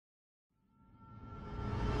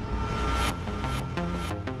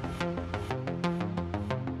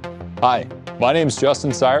Hi, my name is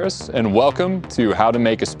Justin Cyrus, and welcome to How to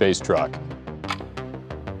Make a Space Truck.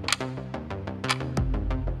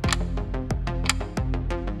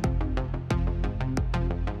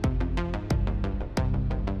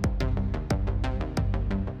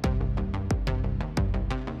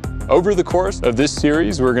 Over the course of this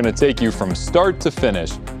series, we're going to take you from start to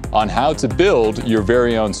finish on how to build your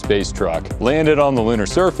very own space truck, land it on the lunar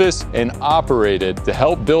surface, and operate it to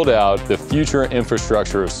help build out the future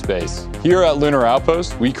infrastructure of space. Here at Lunar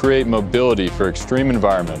Outpost, we create mobility for extreme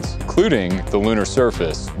environments, including the lunar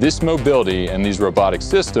surface. This mobility and these robotic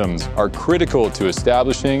systems are critical to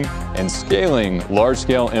establishing and scaling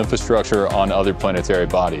large-scale infrastructure on other planetary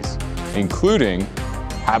bodies, including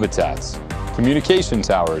habitats, communication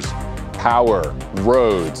towers, power,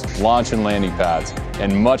 roads, launch and landing pads,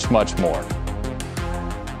 and much, much more.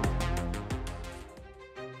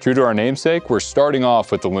 True to our namesake, we're starting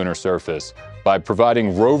off with the lunar surface by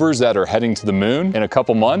providing rovers that are heading to the moon in a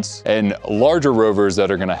couple months and larger rovers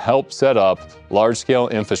that are going to help set up large-scale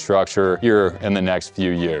infrastructure here in the next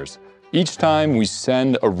few years. Each time we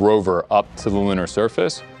send a rover up to the lunar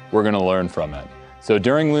surface, we're going to learn from it. So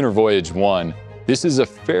during Lunar Voyage 1, this is a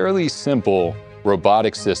fairly simple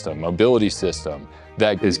robotic system, mobility system,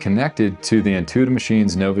 that is connected to the Intuitive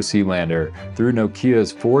Machines Nova-C lander through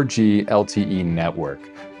Nokia's 4G LTE network.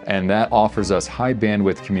 And that offers us high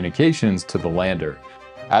bandwidth communications to the lander.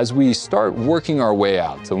 As we start working our way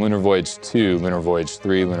out to Lunar Voyage 2, Lunar Voyage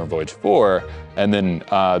 3, Lunar Voyage 4, and then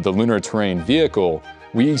the Lunar Terrain Vehicle,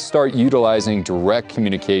 we start utilizing direct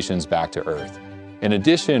communications back to Earth. In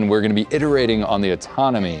addition, we're going to be iterating on the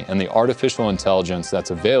autonomy and the artificial intelligence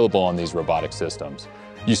that's available on these robotic systems.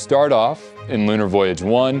 You start off in Lunar Voyage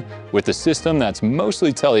 1 with a system that's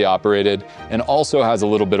mostly teleoperated and also has a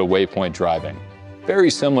little bit of waypoint driving.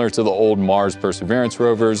 Very similar to the old Mars Perseverance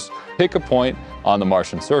rovers. Pick a point on the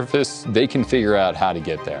Martian surface, they can figure out how to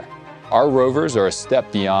get there. Our rovers are a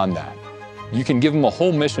step beyond that. You can give them a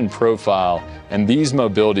whole mission profile, and these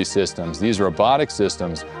mobility systems, these robotic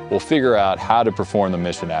systems, will figure out how to perform the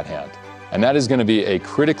mission at hand. And that is going to be a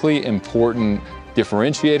critically important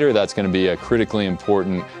differentiator. That's going to be a critically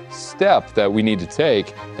important step that we need to take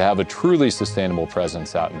to have a truly sustainable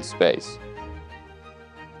presence out in space.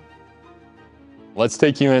 Let's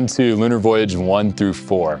take you into Lunar Voyage 1 through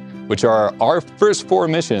 4, which are our first 4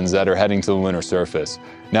 missions that are heading to the lunar surface.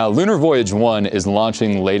 Now, Lunar Voyage 1 is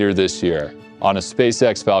launching later this year on a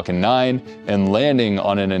SpaceX Falcon 9 and landing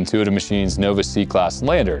on an Intuitive Machines Nova-C class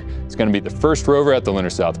lander. It's going to be the first rover at the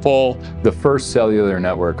lunar South Pole, the first cellular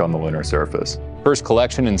network on the lunar surface, first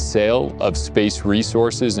collection and sale of space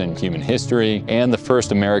resources in human history, and the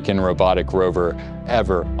first American robotic rover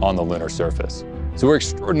ever on the lunar surface. So we're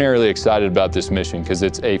extraordinarily excited about this mission because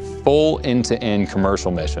it's a full end-to-end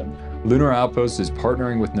commercial mission. Lunar Outpost is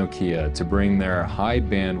partnering with Nokia to bring their high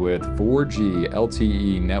bandwidth 4G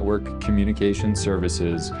LTE network communication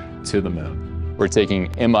services to the moon. We're taking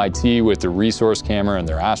MIT with the resource camera and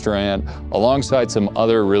their Astroand alongside some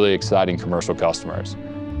other really exciting commercial customers.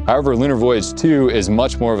 However, Lunar Voyage 2 is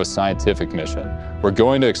much more of a scientific mission. We're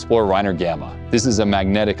going to explore Reiner Gamma. This is a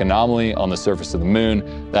magnetic anomaly on the surface of the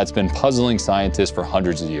moon that's been puzzling scientists for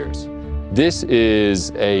hundreds of years. This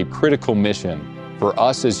is a critical mission for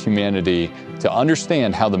us as humanity to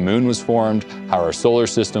understand how the moon was formed, how our solar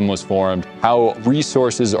system was formed, how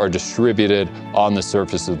resources are distributed on the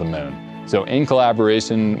surface of the moon. So in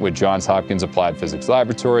collaboration with Johns Hopkins Applied Physics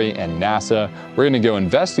Laboratory and NASA, we're going to go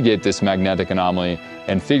investigate this magnetic anomaly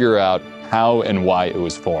and figure out how and why it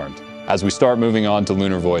was formed. As we start moving on to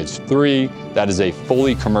Lunar Voyage 3, that is a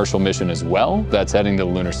fully commercial mission as well. That's heading to the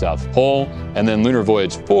lunar South Pole. And then Lunar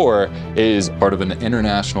Voyage 4 is part of an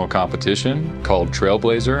international competition called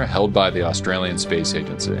Trailblazer, held by the Australian Space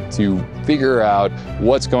Agency, to figure out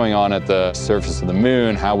what's going on at the surface of the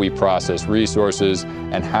moon, how we process resources,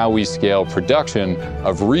 and how we scale production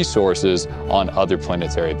of resources on other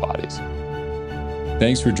planetary bodies.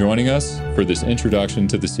 Thanks for joining us for this introduction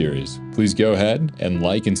to the series. Please go ahead and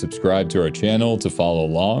like and subscribe to our channel to follow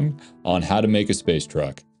along on how to make a space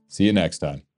truck. See you next time.